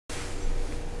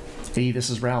Hey, this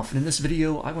is Ralph, and in this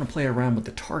video I want to play around with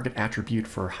the target attribute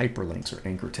for hyperlinks or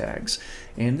anchor tags.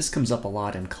 And this comes up a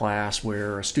lot in class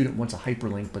where a student wants a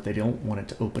hyperlink but they don't want it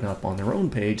to open up on their own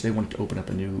page, they want it to open up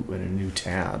in a new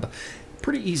tab.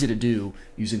 Pretty easy to do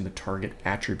using the target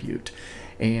attribute.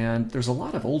 And there's a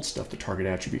lot of old stuff the target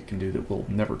attribute can do that we'll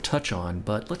never touch on,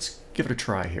 but let's give it a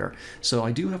try here. So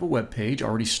I do have a web page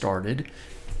already started.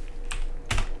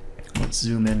 Let's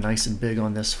zoom in nice and big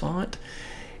on this font.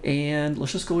 And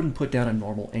let's just go ahead and put down a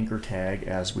normal anchor tag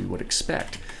as we would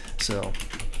expect. So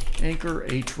anchor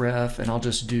href, and I'll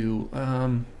just do,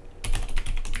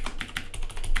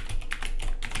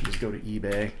 just go to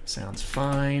eBay, sounds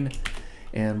fine.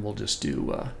 And we'll just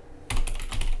do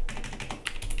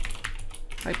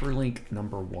hyperlink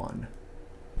number 1.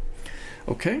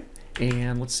 Okay.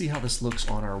 And let's see how this looks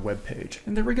on our web page.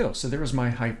 And there we go. So there's my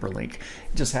hyperlink.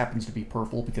 It just happens to be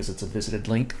purple because it's a visited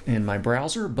link in my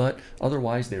browser, but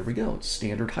otherwise, there we go. It's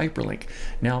standard hyperlink.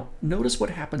 Now, notice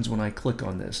what happens when I click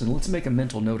on this. And let's make a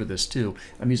mental note of this too.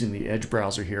 I'm using the Edge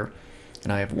browser here,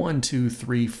 and I have 1, 2,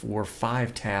 3, 4,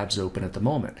 5 tabs open at the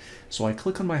moment. So I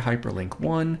click on my hyperlink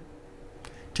 1,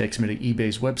 takes me to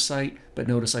eBay's website, but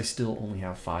notice I still only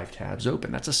have 5 tabs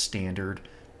open. That's a standard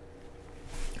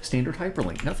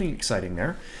hyperlink, nothing exciting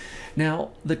there.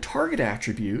 Now, the target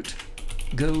attribute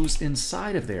goes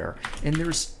inside of there, and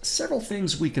there's several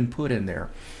things we can put in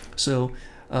there. So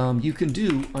you can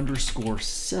do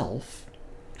 _self.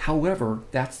 However,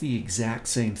 that's the exact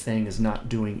same thing as not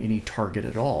doing any target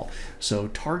at all. So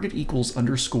target equals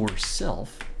 _self.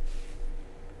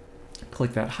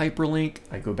 Click that hyperlink,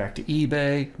 I go back to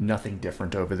eBay, nothing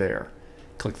different over there.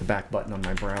 Click the back button on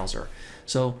my browser.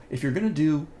 So if you're going to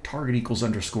do target equals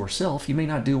 _self, you may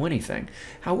not do anything.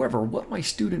 However, what my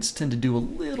students tend to do a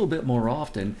little bit more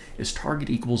often is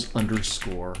target equals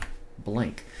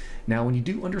 _blank. Now, when you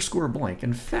do _blank,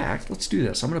 in fact, let's do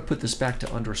this. I'm going to put this back to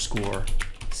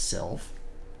 _self.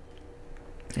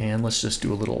 And let's just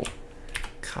do a little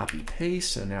copy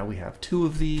paste. So now we have 2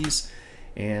 of these,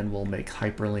 and we'll make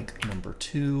hyperlink number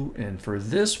 2. And for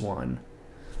this one,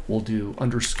 we'll do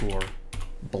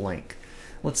 _blank.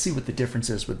 Let's see what the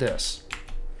difference is with this.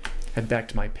 Head back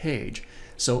to my page.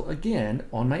 So again,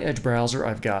 on my Edge browser,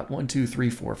 I've got 1, 2, 3,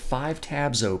 4, 5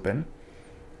 tabs open.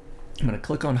 I'm going to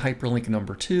click on hyperlink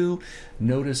number 2.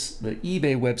 Notice the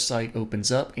eBay website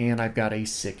opens up, and I've got a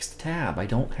 6th tab. I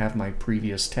don't have my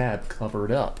previous tab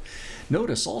covered up.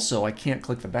 Notice also I can't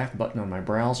click the back button on my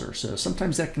browser, so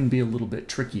sometimes that can be a little bit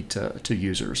tricky to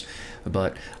users.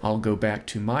 But I'll go back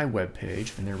to my web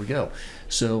page, and there we go.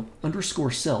 So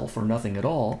 _self or nothing at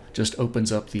all just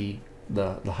opens up the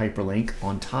hyperlink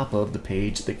on top of the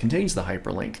page that contains the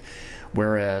hyperlink.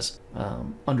 Whereas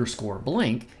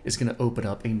 _blank is going to open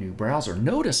up a new browser.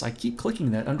 Notice I keep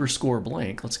clicking that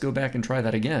 _blank. Let's go back and try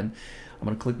that again. I'm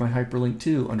going to click my hyperlink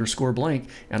to _blank,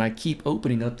 and I keep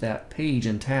opening up that page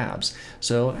in tabs.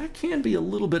 So that can be a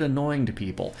little bit annoying to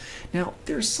people. Now,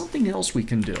 there's something else we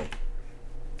can do.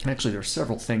 Actually, there's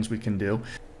several things we can do.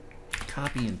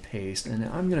 Copy and paste, and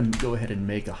I'm going to go ahead and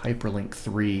make a hyperlink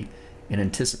 3 in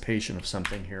anticipation of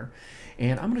something here.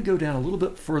 And I'm going to go down a little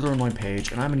bit further on my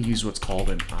page, and I'm going to use what's called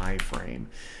an iframe.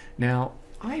 Now,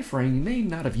 iframe, you may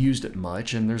not have used it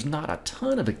much, and there's not a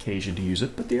ton of occasion to use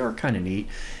it, but they are kind of neat.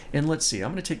 And let's see,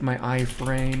 I'm going to take my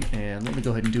iframe, and let me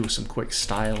go ahead and do some quick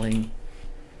styling.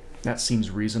 That seems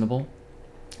reasonable.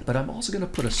 But I'm also going to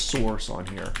put a source on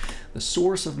here. The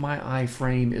source of my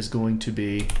iframe is going to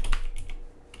be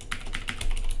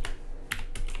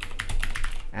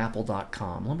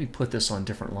apple.com. Let me put this on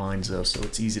different lines though, so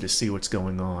it's easy to see what's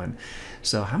going on.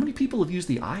 So how many people have used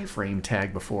the iframe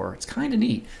tag before? It's kind of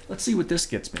neat. Let's see what this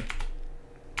gets me.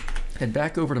 Head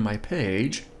back over to my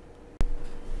page.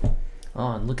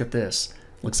 Oh, and look at this.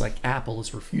 Looks like Apple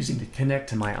is refusing to connect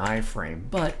to my iframe,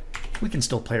 but we can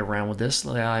still play around with this.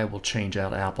 I will change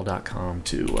out apple.com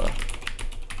to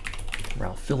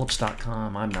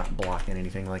ralphphillips.com. I'm not blocking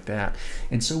anything like that.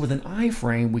 And so with an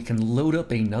iframe, we can load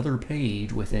up another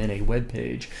page within a web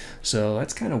page. So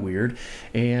that's kind of weird.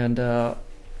 And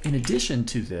in addition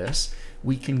to this,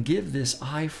 we can give this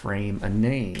iframe a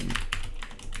name.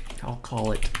 I'll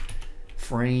call it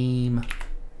frame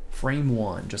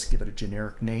 1. Just give it a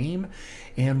generic name.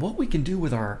 And what we can do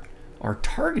with our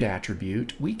target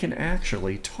attribute, we can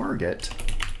actually target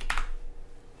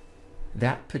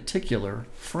that particular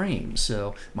frame.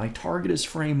 So my target is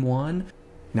frame 1.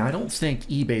 Now I don't think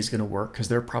eBay's going to work because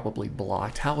they're probably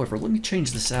blocked. However, let me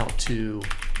change this out to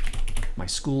my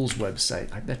school's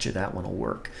website. I bet you that one will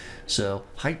work. So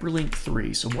hyperlink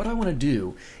 3. So what I want to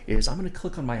do is I'm going to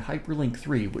click on my hyperlink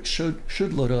 3, which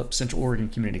should load up Central Oregon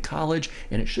Community College,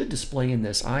 and it should display in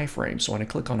this iframe. So when I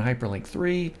click on hyperlink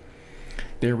 3,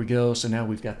 There we go. So now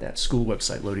we've got that school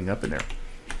website loading up in there.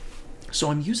 So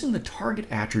I'm using the target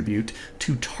attribute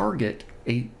to target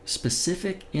a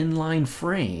specific inline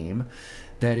frame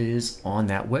that is on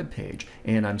that web page,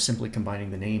 and I'm simply combining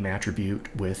the name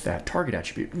attribute with that target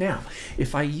attribute. Now,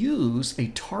 if I use a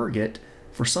target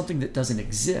for something that doesn't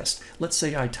exist, let's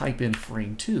say I type in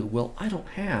frame 2, well, I don't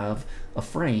have a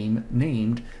frame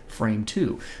named frame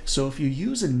 2. So if you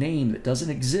use a name that doesn't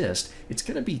exist, it's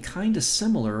going to be kind of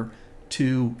similar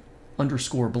to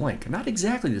underscore blank. Not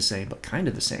exactly the same, but kind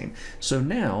of the same. So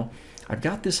now I've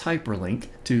got this hyperlink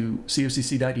to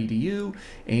cocc.edu,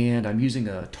 and I'm using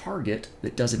a target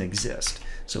that doesn't exist.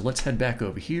 So let's head back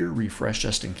over here, refresh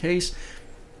just in case.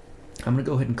 I'm going to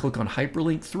go ahead and click on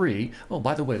hyperlink 3. Oh,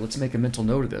 by the way, let's make a mental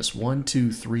note of this. 1,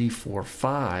 2, 3, 4,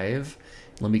 5.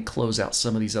 Let me close out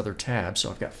some of these other tabs.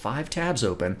 So I've got 5 tabs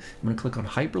open. I'm going to click on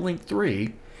hyperlink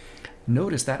 3.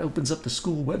 Notice that opens up the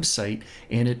school website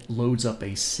and it loads up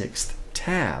a 6th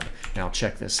tab. Now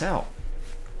check this out.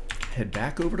 Head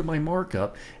back over to my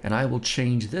markup and I will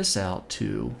change this out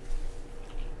to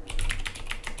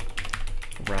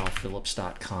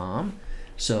ralphphillips.com.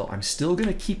 So I'm still going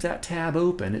to keep that tab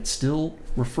open. It's still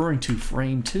referring to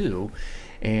frame 2.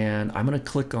 And I'm going to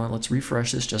click on, let's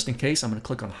refresh this just in case. I'm going to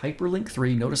click on hyperlink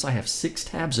 3. Notice I have 6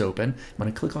 tabs open. I'm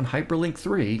going to click on hyperlink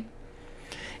 3.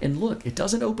 And look, it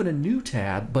doesn't open a new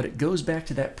tab, but it goes back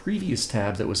to that previous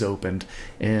tab that was opened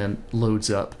and loads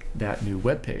up that new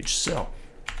web page. So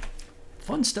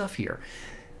fun stuff here.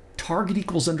 Target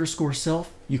equals underscore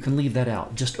self, you can leave that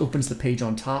out. It just opens the page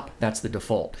on top. That's the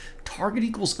default. Target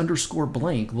equals underscore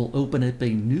blank will open up a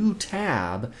new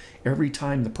tab every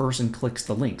time the person clicks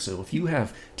the link. So if you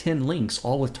have 10 links,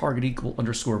 all with target equal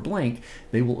underscore blank,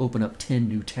 they will open up 10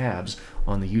 new tabs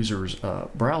on the user's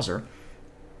browser.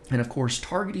 And of course,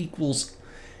 target equals,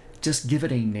 just give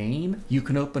it a name. You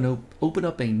can open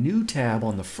up a new tab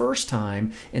on the first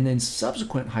time, and then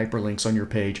subsequent hyperlinks on your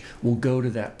page will go to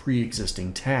that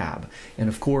pre-existing tab. And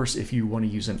of course, if you want to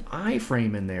use an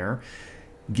iframe in there,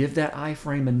 give that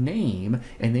iframe a name,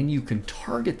 and then you can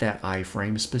target that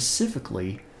iframe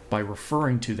specifically by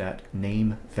referring to that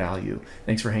name value.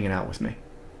 Thanks for hanging out with me.